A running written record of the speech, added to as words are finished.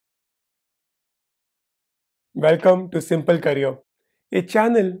Welcome to Simple Career, a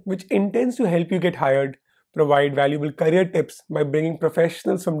channel which intends to help you get hired, provide valuable career tips by bringing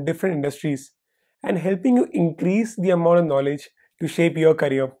professionals from different industries, and helping you increase the amount of knowledge to shape your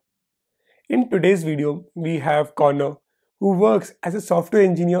career. In today's video, we have Conor, who works as a software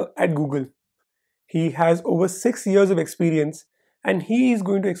engineer at Google. He has over 6 years of experience, and he is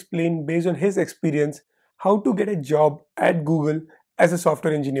going to explain, based on his experience, how to get a job at Google as a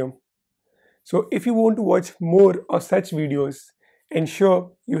software engineer. So if you want to watch more of such videos,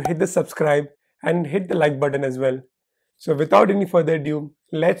 ensure you hit the subscribe and hit the like button as well. So without any further ado,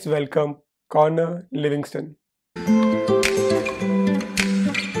 let's welcome Connor Livingston.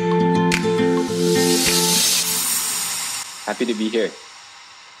 Happy to be here.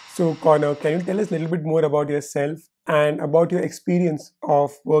 So Connor, can you tell us a little bit more about yourself and about your experience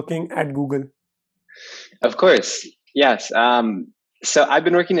of working at Google? Of course. Yes. So I've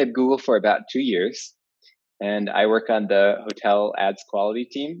been working at Google for about 2 years, and I work on the hotel ads quality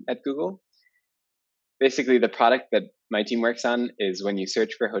team at Google. Basically, the product that my team works on is when you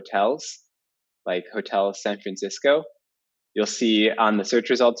search for hotels, like Hotel San Francisco, you'll see on the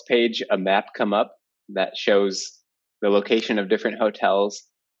search results page a map come up that shows the location of different hotels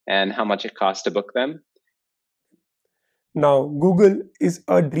and how much it costs to book them. Now, Google is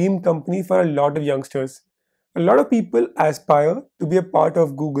a dream company for a lot of youngsters. A lot of people aspire to be a part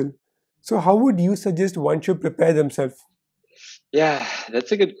of Google. So, how would you suggest one should prepare themselves? Yeah,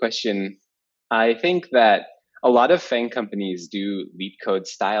 that's a good question. I think that a lot of FANG companies do lead code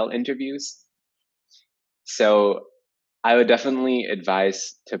style interviews. So I would definitely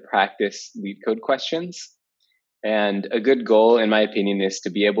advise to practice lead code questions. And a good goal, in my opinion, is to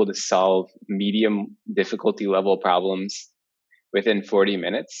be able to solve medium difficulty level problems within 40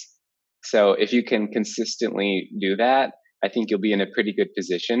 minutes. So if you can consistently do that, I think you'll be in a pretty good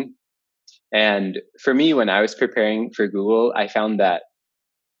position. And for me, when I was preparing for Google, I found that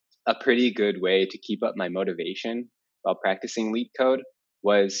a pretty good way to keep up my motivation while practicing lead code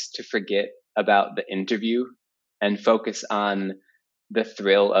was to forget about the interview and focus on the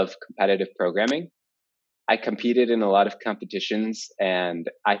thrill of competitive programming. I competed in a lot of competitions, and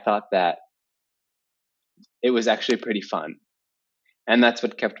I thought that it was actually pretty fun. And that's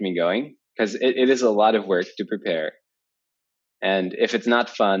what kept me going, because it is a lot of work to prepare. And if it's not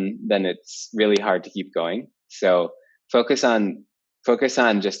fun, then it's really hard to keep going. So focus on focus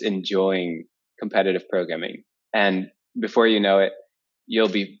on just enjoying competitive programming. And before you know it, you'll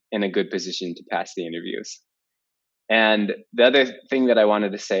be in a good position to pass the interviews. And the other thing that I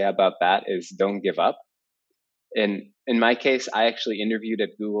wanted to say about that is don't give up. In my case, I actually interviewed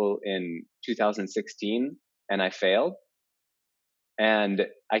at Google in 2016 and I failed. And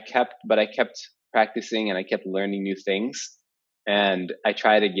I kept practicing and I kept learning new things. And I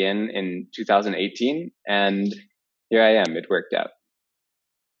tried again in 2018 and here I am. It worked out.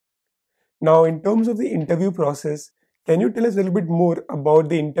 Now, in terms of the interview process, can you tell us a little bit more about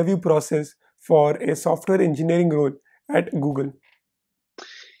the interview process for a software engineering role at Google?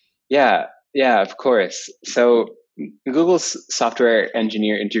 Yeah, of course. So Google's software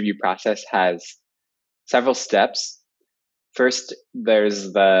engineer interview process has several steps. First,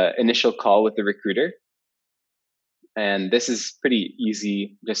 there's the initial call with the recruiter. And this is pretty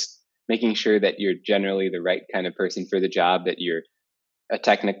easy, just making sure that you're generally the right kind of person for the job, that you're a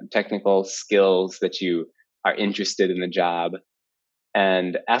technical skills, that you are interested in the job.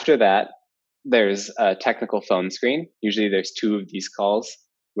 And after that, there's a technical phone screen. Usually there's two of these calls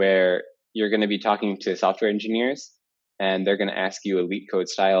where you're going to be talking to software engineers and they're going to ask you a leak code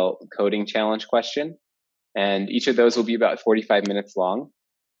style coding challenge question. And each of those will be about 45 minutes long.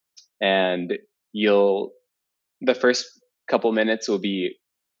 And the first couple minutes will be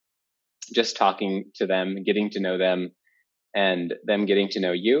just talking to them, getting to know them, and them getting to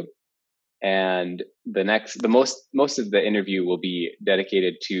know you. And most of the interview will be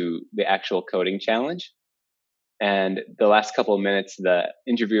dedicated to the actual coding challenge. And the last couple of minutes, the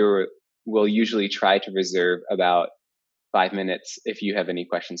interviewer will usually try to reserve about 5 minutes if you have any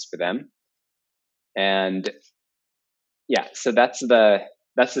questions for them. And yeah, so that's the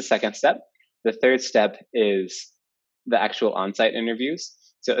second step. The third step is the actual on-site interviews.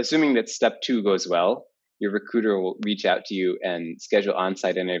 So assuming that step 2 goes well, your recruiter will reach out to you and schedule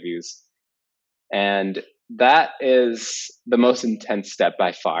on-site interviews. And that is the most intense step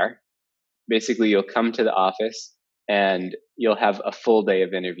by far. Basically, you'll come to the office and you'll have a full day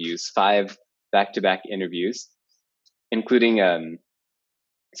of interviews, 5 back-to-back interviews, including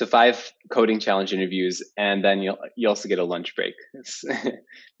 5 coding challenge interviews, and then you also get a lunch break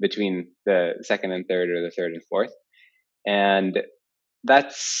between the second and third, or the third and fourth. And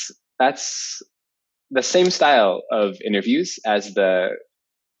that's the same style of interviews as the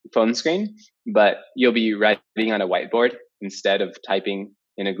phone screen, but you'll be writing on a whiteboard instead of typing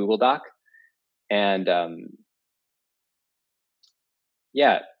in a Google Doc. And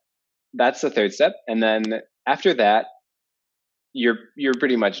yeah, that's the third step. And then after that, you're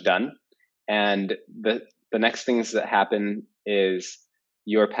pretty much done. And the next things that happen is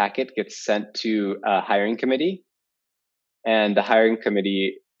your packet gets sent to a hiring committee, and the hiring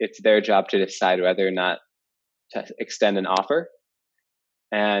committee, it's their job to decide whether or not to extend an offer.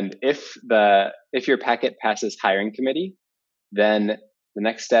 And if your packet passes hiring committee, then the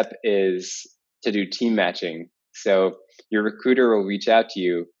next step is to do team matching. So your recruiter will reach out to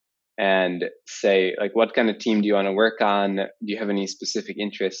you and say, like, what kind of team do you want to work on? Do you have any specific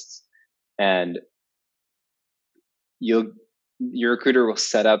interests? And your recruiter will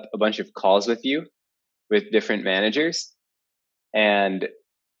set up a bunch of calls with you with different managers, and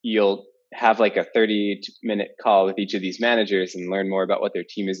you'll have like a 30-minute call with each of these managers and learn more about what their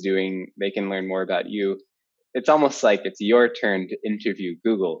team is doing. They can learn more about you. It's almost like it's your turn to interview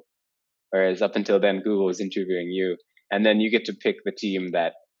Google, whereas up until then, Google was interviewing you. And then you get to pick the team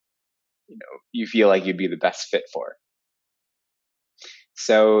that you feel like you'd be the best fit for.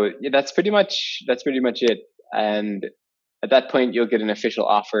 So yeah, that's pretty much it. And at that point, you'll get an official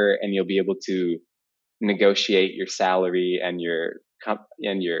offer, and you'll be able to negotiate your salary and your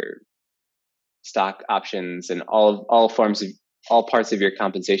stock options and all parts of your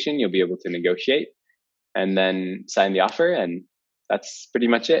compensation. You'll be able to negotiate and then sign the offer, and that's pretty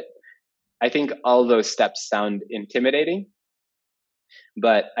much it. I think all those steps sound intimidating,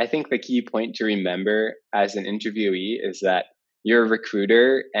 but I think the key point to remember as an interviewee is that your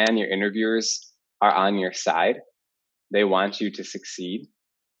recruiter and your interviewers are on your side. They want you to succeed.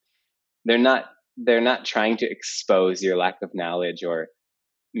 They're not trying to expose your lack of knowledge, or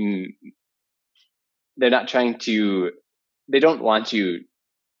they don't want you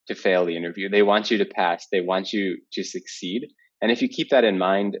to fail the interview. They want you to pass. They want you to succeed. And if you keep that in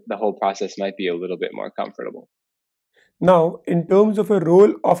mind, the whole process might be a little bit more comfortable. Now, in terms of a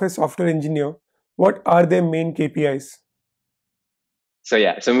role of a software engineer, what are their main KPIs?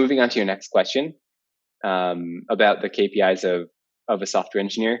 So moving on to your next question, about the KPIs of a software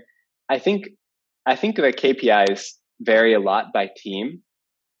engineer, I think the KPIs vary a lot by team.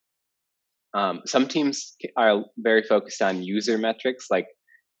 Some teams are very focused on user metrics like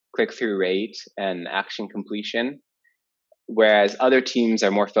click-through rate and action completion, whereas other teams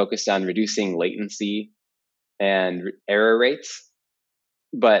are more focused on reducing latency and error rates.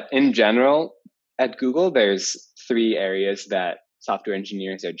 But in general, at Google, there's 3 areas that software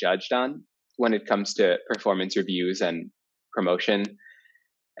engineers are judged on when it comes to performance reviews and promotion.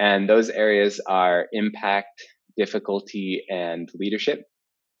 And those areas are impact, difficulty, and leadership.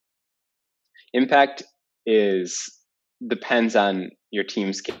 Impact depends on your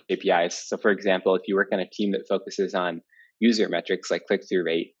team's KPIs. So for example, if you work on a team that focuses on user metrics like click-through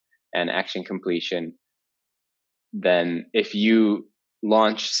rate and action completion, then if you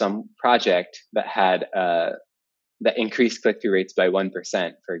launch some project that had that increased click-through rates by 1%,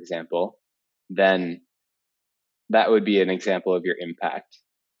 for example, then that would be an example of your impact.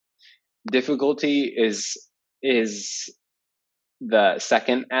 Difficulty is the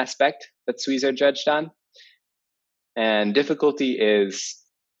second aspect that SWEs are judged on. And difficulty is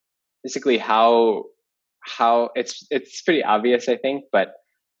basically how it's pretty obvious, I think, but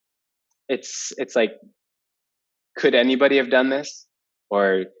it's like, could anybody have done this?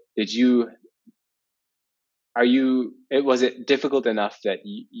 Or was it difficult enough that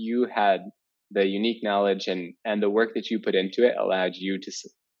you had the unique knowledge and the work that you put into it allowed you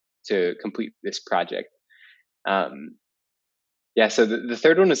to complete this project? So the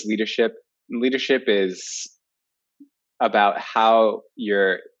third one is leadership. Leadership is about how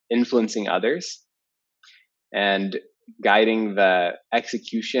you're influencing others and guiding the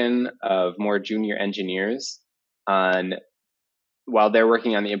execution of more junior engineers while they're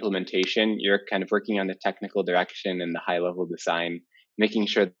working on the implementation. You're kind of working on the technical direction and the high level design, making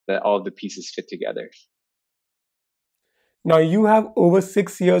sure that all of the pieces fit together. Now, you have over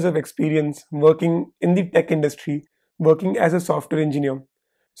 6 years of experience working in the tech industry, working as a software engineer.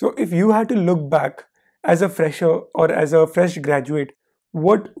 So if you had to look back as a fresher or as a fresh graduate,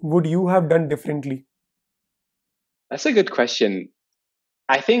 what would you have done differently? That's a good question.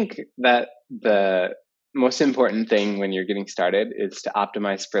 I think that the most important thing when you're getting started is to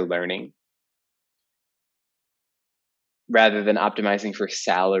optimize for learning rather than optimizing for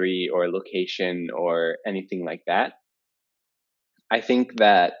salary or location or anything like that. I think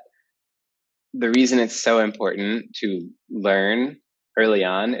that the reason it's so important to learn early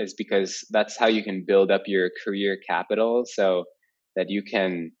on is because that's how you can build up your career capital so that you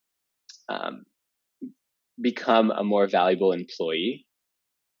can um, become a more valuable employee.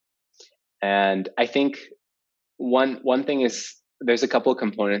 And I think one thing is there's a couple of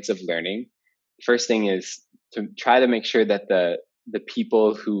components of learning. First thing is to try to make sure that the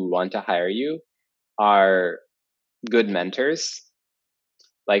people who want to hire you are good mentors,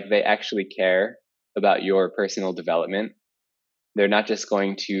 like they actually care about your personal development. They're not just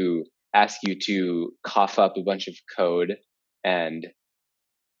going to ask you to cough up a bunch of code and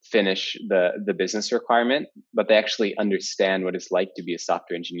finish the business requirement, but they actually understand what it's like to be a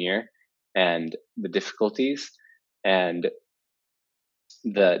software engineer and the difficulties and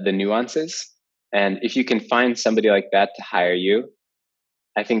the nuances. And if you can find somebody like that to hire you,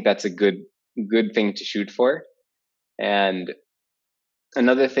 I think that's a good thing to shoot for. And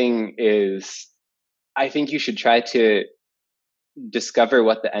another thing is I think you should try to discover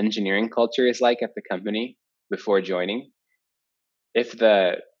what the engineering culture is like at the company before joining. If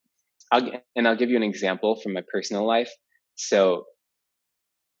the I'll give you an example from my personal life. So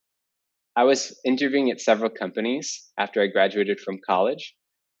I was interviewing at several companies after I graduated from college,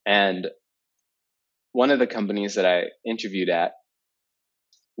 and one of the companies that I interviewed at,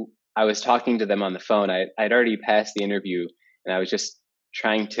 I was talking to them on the phone. I'd already passed the interview, and I was just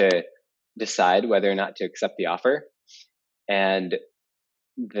trying to decide whether or not to accept the offer. And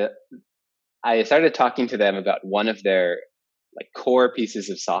I started talking to them about one of their like core pieces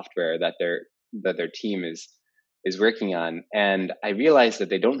of software that their team is working on, and I realized that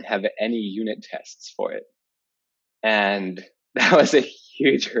they don't have any unit tests for it, and that was a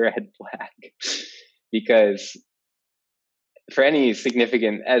huge red flag because for any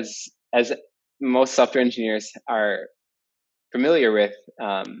significant, as most software engineers are familiar with,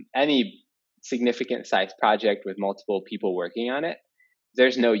 any significant size project with multiple people working on it,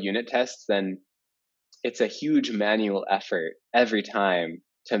 there's no unit tests, then it's a huge manual effort every time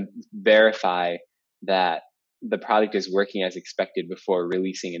to verify that the product is working as expected before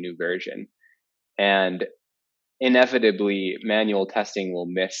releasing a new version. And inevitably, manual testing will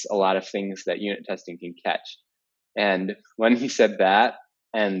miss a lot of things that unit testing can catch. And when he said that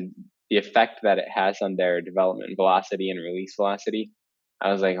and the effect that it has on their development velocity and release velocity,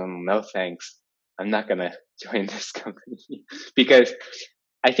 I was like, oh, no, thanks. I'm not going to join this company because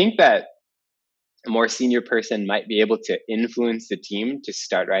I think that a more senior person might be able to influence the team to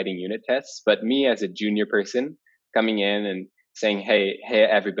start writing unit tests. But me as a junior person coming in and saying, hey,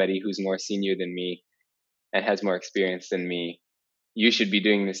 everybody who's more senior than me and has more experience than me, you should be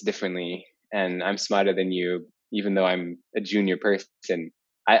doing this differently. And I'm smarter than you, even though I'm a junior person.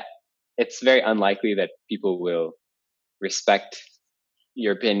 It's very unlikely that people will respect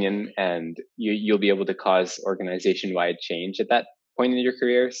your opinion, and you'll be able to cause organization-wide change at that point in your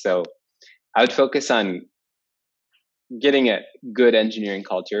career. So I would focus on getting a good engineering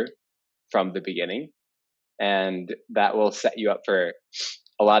culture from the beginning, and that will set you up for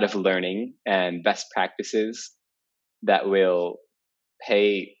a lot of learning and best practices that will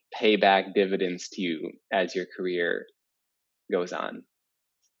pay back dividends to you as your career goes on.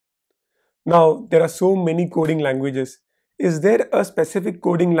 Now, there are so many coding languages. Is there a specific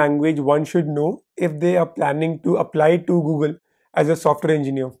coding language one should know if they are planning to apply to Google as a software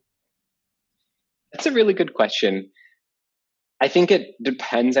engineer? That's a really good question. I think it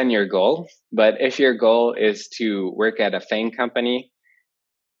depends on your goal, but if your goal is to work at a FANG company,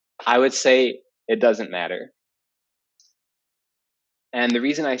 I would say it doesn't matter. And the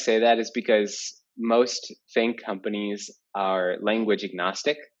reason I say that is because most FANG companies are language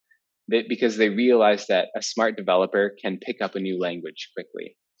agnostic, because they realize that a smart developer can pick up a new language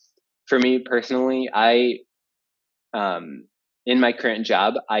quickly. For me personally, in my current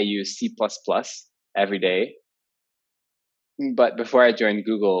job, I use C++ every day. But before I joined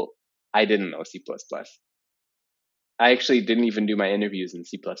Google, I didn't know C++. I actually didn't even do my interviews in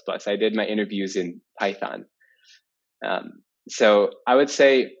C++. I did my interviews in Python. So I would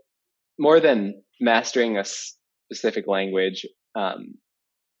say more than mastering a specific language,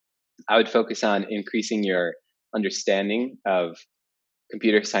 I would focus on increasing your understanding of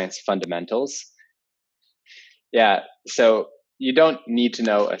computer science fundamentals. Yeah, so you don't need to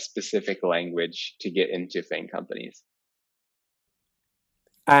know a specific language to get into FANG companies.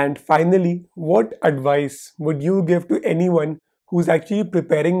 And finally, what advice would you give to anyone who's actually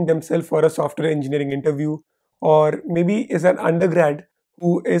preparing themselves for a software engineering interview, or maybe is an undergrad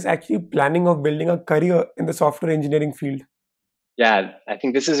who is actually planning of building a career in the software engineering field? Yeah, I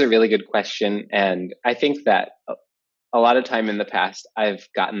think this is a really good question. And I think that a lot of time in the past, I've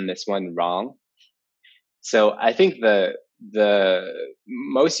gotten this one wrong. So I think the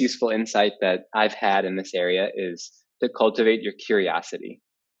most useful insight that I've had in this area is to cultivate your curiosity.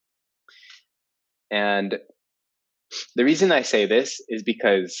 And the reason I say this is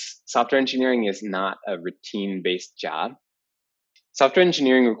because software engineering is not a routine-based job. Software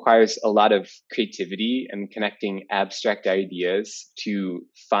engineering requires a lot of creativity and connecting abstract ideas to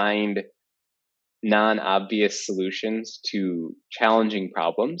find non-obvious solutions to challenging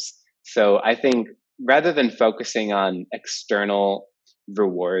problems. So I think rather than focusing on external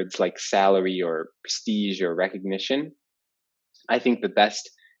rewards like salary or prestige or recognition, I think the best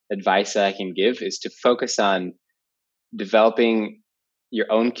advice that I can give is to focus on developing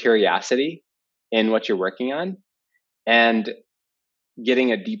your own curiosity in what you're working on and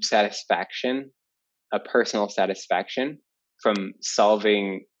getting a deep satisfaction, a personal satisfaction from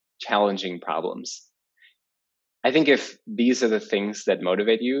solving challenging problems. I think if these are the things that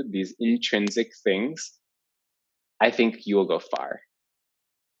motivate you, these intrinsic things, I think you will go far.